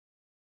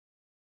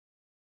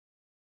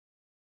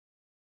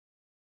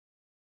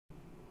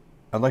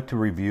I'd like to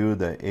review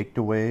the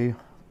AchedAway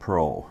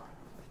Pro.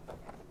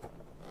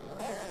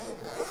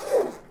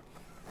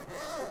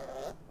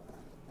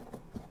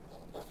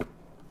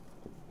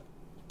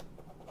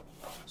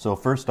 So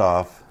first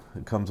off,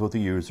 it comes with a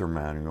user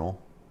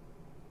manual,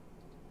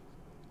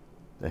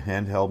 the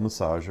handheld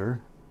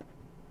massager,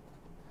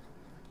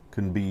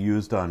 can be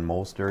used on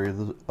most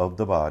areas of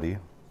the body,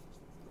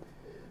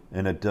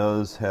 and it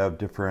does have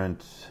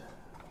different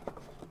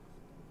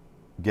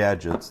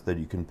gadgets that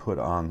you can put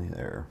on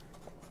there.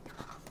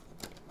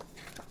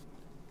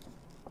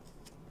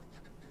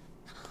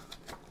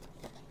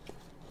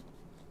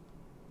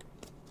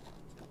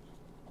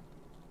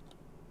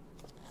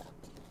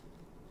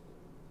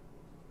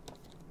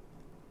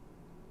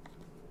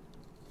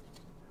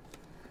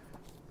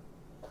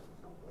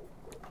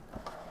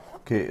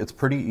 Okay, it's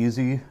pretty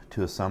easy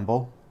to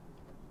assemble.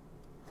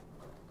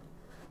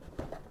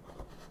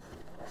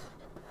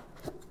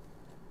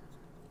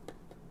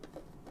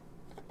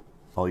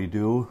 All you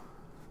do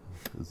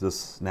is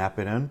just snap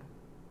it in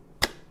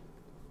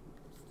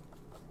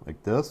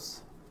like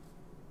this,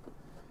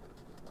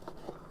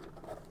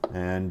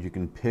 and you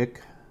can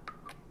pick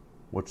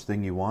which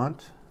thing you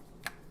want.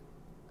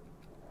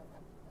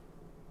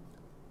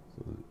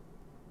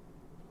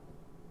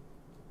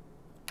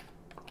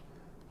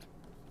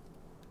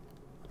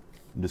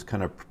 Just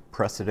kind of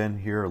press it in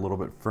here a little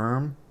bit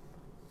firm,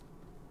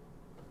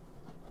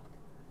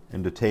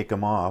 and to take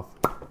them off,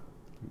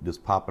 you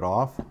just pop it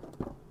off.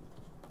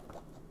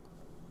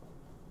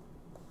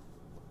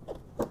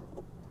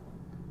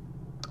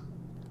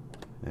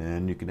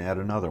 And you can add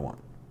another one,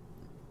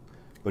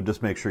 but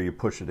just make sure you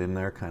push it in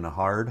there kind of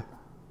hard.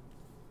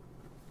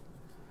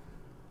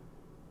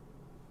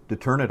 To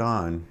turn it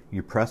on,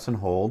 you press and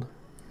hold,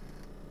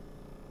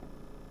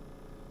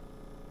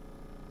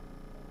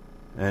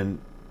 and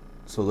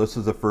so this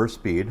is the first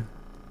speed,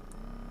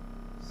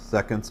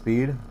 second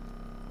speed,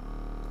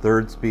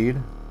 third speed,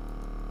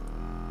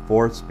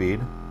 fourth speed,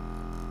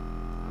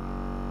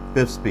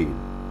 fifth speed,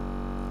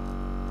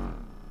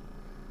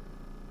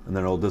 and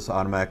then it'll just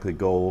automatically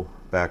go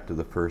back to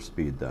the first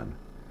speed then.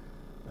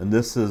 And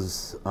this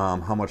is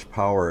how much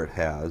power it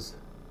has.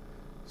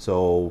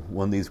 So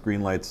when these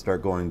green lights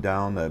start going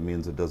down, that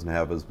means it doesn't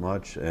have as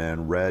much,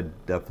 and red,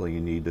 definitely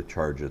you need to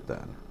charge it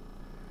then.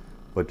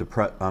 But to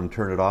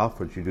turn it off,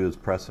 what you do is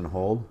press and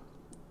hold,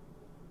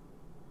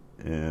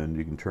 and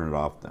you can turn it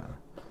off then.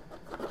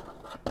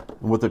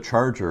 And with the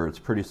charger, it's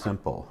pretty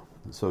simple.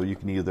 So you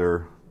can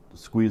either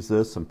squeeze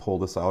this and pull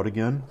this out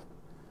again,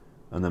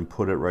 and then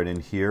put it right in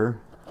here,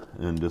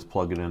 and just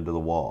plug it into the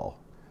wall.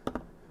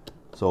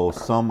 So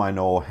some I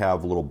know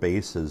have little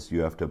bases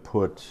you have to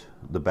put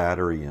the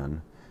battery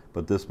in,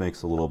 but this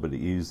makes it a little bit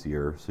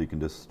easier, so you can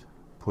just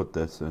put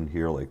this in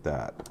here like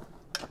that.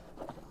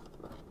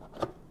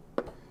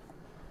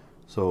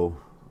 So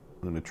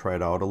I'm going to try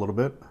it out a little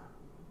bit.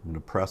 I'm going to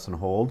press and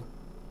hold.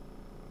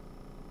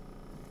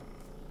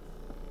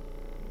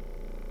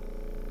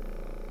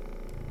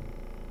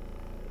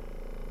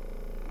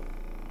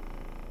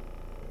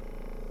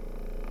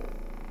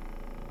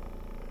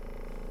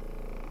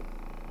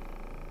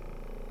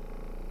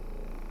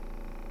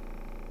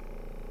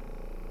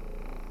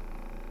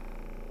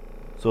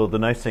 So the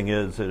nice thing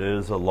is it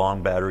is a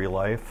long battery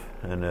life,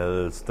 and it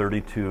is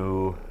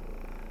 32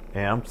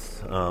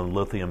 amps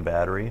lithium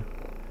battery.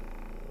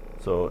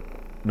 So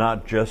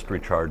not just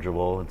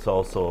rechargeable, it's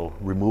also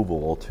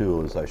removable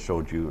too, as I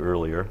showed you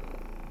earlier.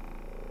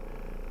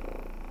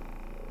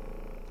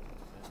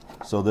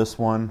 So this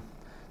one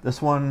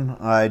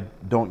I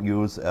don't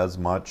use as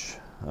much.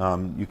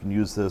 You can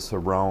use this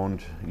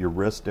around your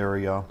wrist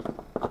area.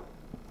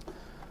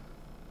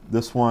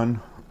 This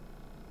one,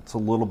 it's a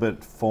little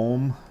bit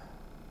foam,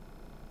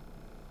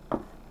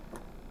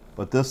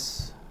 but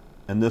this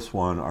and this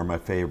one are my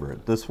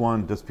favorite. This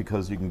one, just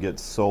because you can get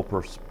so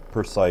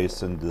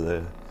precise into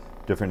the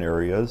different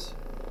areas.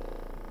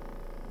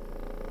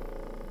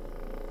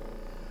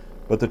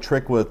 But the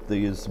trick with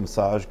these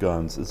massage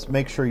guns is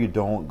make sure you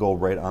don't go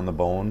right on the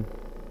bone,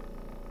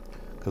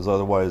 because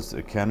otherwise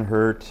it can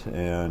hurt,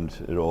 and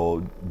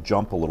it'll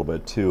jump a little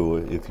bit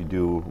too if you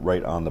do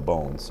right on the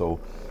bone. So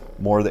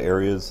more the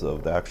areas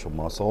of the actual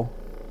muscle.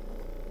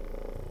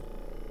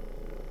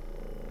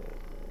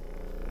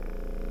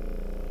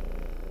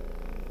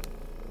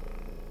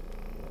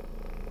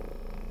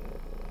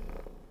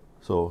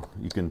 So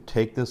you can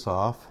take this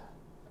off,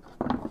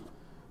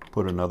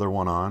 put another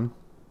one on,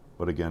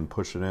 but again,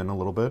 push it in a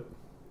little bit.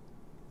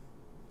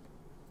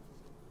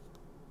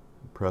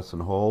 Press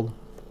and hold.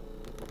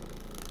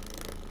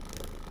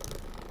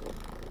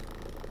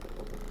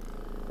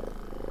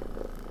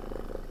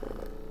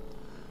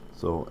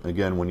 So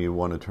again, when you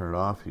want to turn it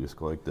off, you just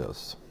go like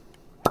this.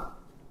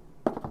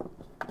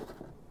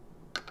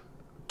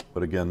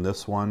 But again,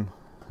 this one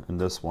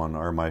and this one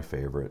are my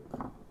favorite.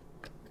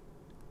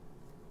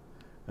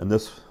 And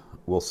this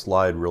will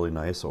slide really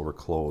nice over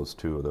clothes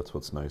too. That's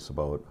what's nice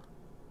about.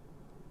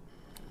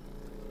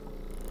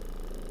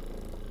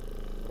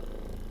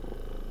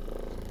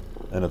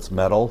 And it's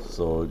metal,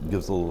 so it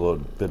gives a little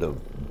bit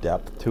of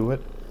depth to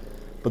it.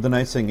 But the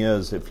nice thing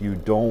is, if you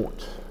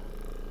don't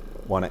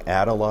want to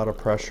add a lot of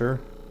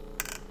pressure,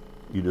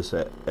 you just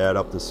add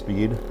up the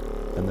speed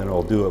and then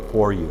it'll do it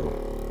for you.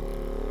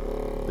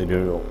 They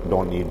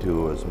don't need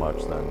to as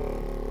much then.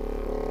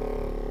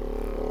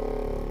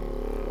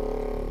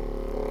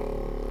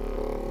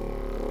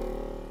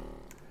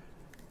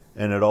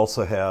 And it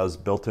also has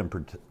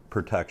built-in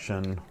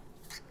protection,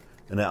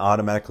 and it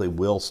automatically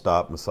will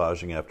stop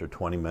massaging after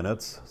 20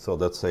 minutes. So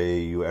let's say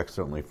you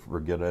accidentally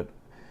forget it.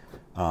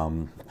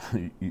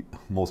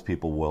 Most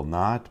people will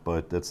not,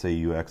 but let's say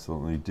you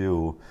accidentally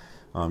do.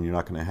 You're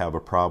not going to have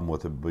a problem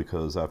with it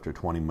because after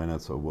 20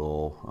 minutes it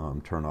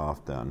will turn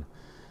off then.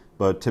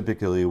 But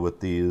typically with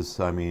these,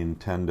 I mean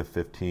 10 to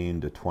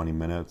 15 to 20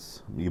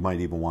 minutes. You might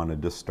even want to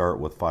just start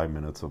with 5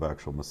 minutes of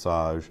actual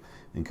massage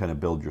and kind of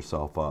build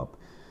yourself up.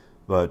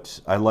 But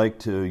I like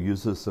to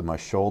use this in my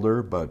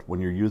shoulder, but when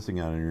you're using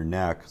it on your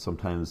neck,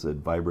 sometimes it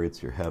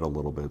vibrates your head a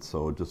little bit.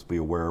 So just be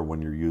aware when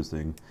you're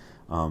using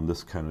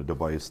this kind of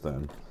device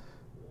then.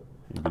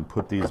 You can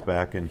put these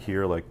back in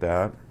here like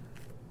that.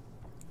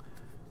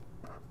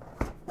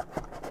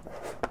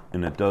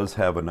 And it does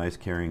have a nice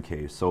carrying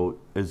case. So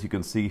as you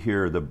can see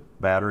here, the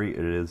battery,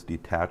 it is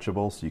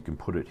detachable, so you can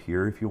put it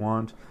here if you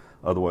want.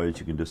 Otherwise,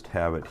 you can just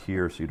have it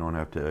here so you don't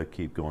have to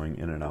keep going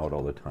in and out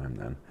all the time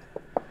then.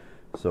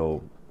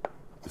 So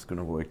just going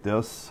to go like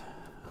this.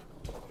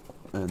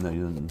 And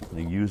then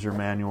the user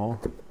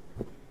manual.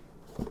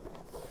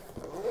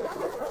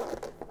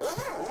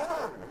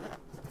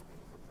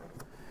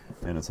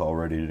 And it's all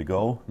ready to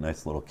go.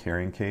 Nice little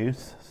carrying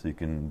case, so you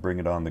can bring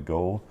it on the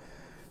go.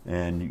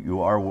 And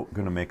you are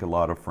going to make a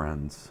lot of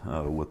friends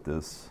with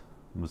this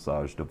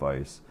massage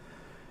device.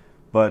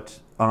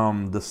 But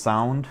the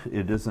sound,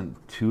 it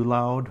isn't too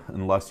loud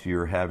unless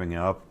you're having it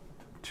up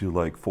to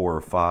like 4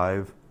 or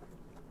 5.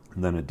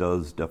 And then it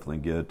does definitely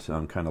get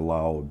kind of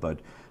loud. But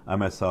I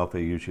myself, I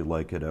usually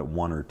like it at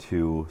 1 or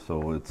 2,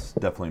 so it's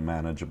definitely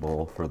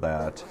manageable for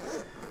that.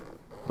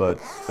 But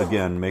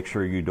again, make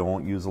sure you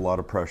don't use a lot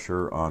of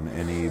pressure on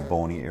any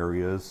bony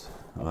areas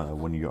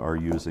when you are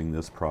using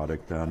this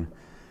product then.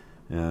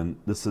 And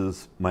this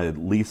is my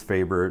least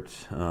favorite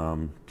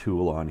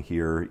tool on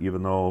here,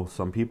 even though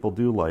some people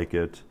do like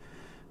it.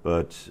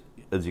 But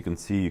as you can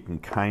see, you can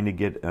kind of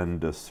get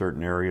into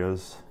certain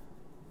areas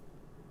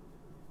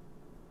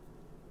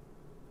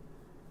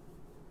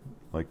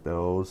like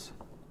those.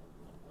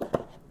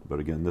 But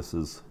again, this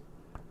is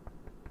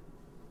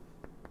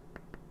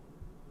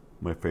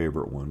my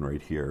favorite one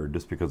right here,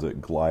 just because it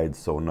glides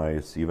so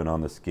nice, even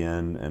on the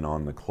skin and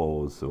on the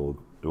clothes. It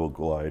will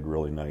glide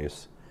really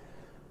nice.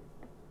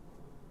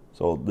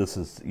 So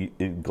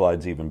it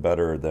glides even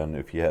better than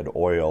if you had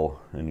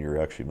oil and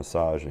you're actually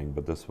massaging,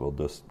 but this will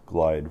just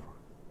glide.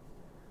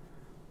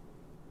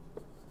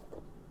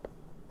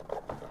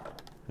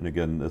 And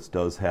again, this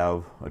does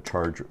have a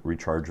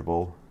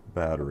rechargeable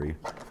battery,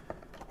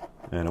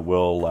 and it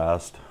will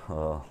last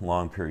a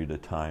long period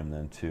of time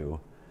then too.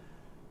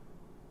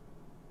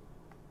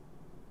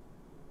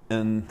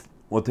 And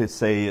what they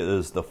say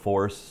is the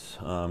force,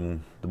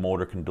 the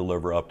motor can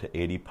deliver up to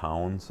 80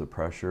 pounds of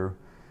pressure.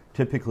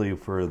 Typically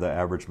for the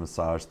average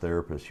massage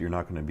therapist, you're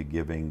not going to be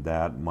giving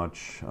that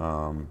much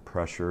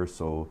pressure.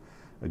 So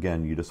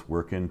again, you just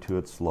work into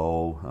it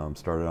slow,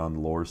 start it on the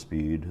lower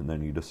speed, and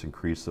then you just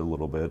increase it a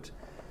little bit.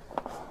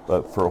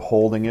 But for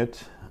holding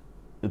it,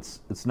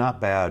 it's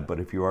not bad, but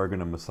if you are going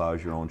to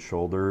massage your own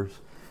shoulders,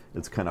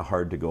 it's kind of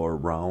hard to go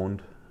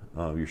around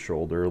your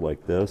shoulder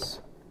like this.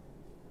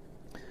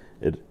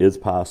 It is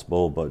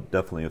possible, but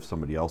definitely if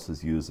somebody else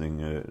is using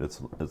it,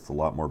 it's a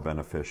lot more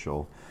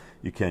beneficial.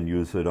 You can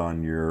use it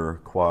on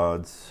your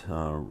quads,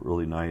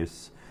 really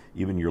nice,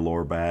 even your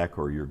lower back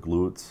or your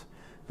glutes.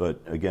 But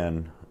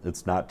again,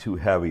 it's not too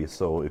heavy,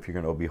 so if you're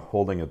going to be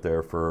holding it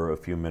there for a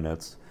few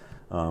minutes,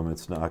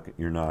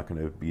 you're not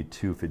going to be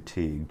too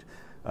fatigued.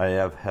 I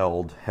have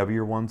held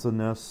heavier ones than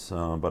this,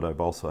 but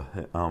I've also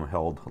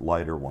held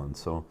lighter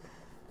ones.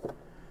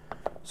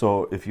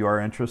 So if you are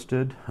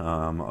interested,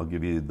 I'll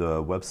give you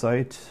the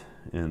website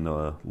in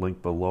the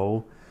link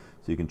below,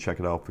 so you can check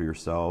it out for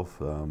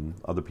yourself.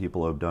 Other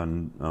people have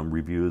done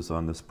reviews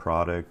on this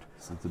product.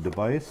 It's a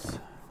device,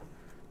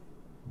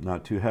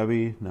 not too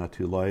heavy, not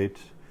too light,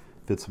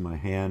 fits in my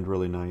hand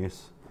really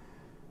nice.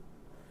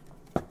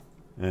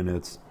 And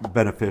it's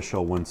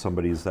beneficial when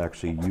somebody's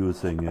actually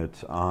using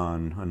it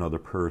on another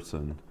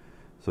person,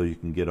 so you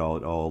can get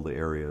all the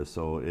areas.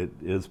 So it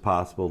is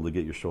possible to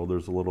get your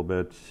shoulders a little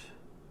bit,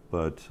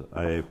 but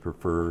I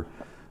prefer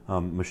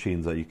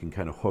machines that you can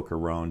kind of hook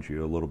around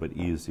you a little bit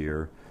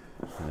easier.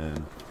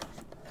 And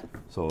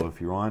so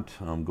if you want,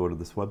 go to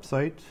this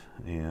website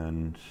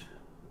and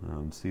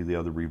see the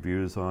other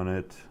reviews on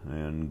it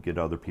and get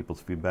other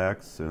people's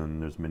feedbacks,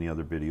 and there's many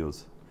other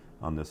videos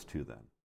on this too then.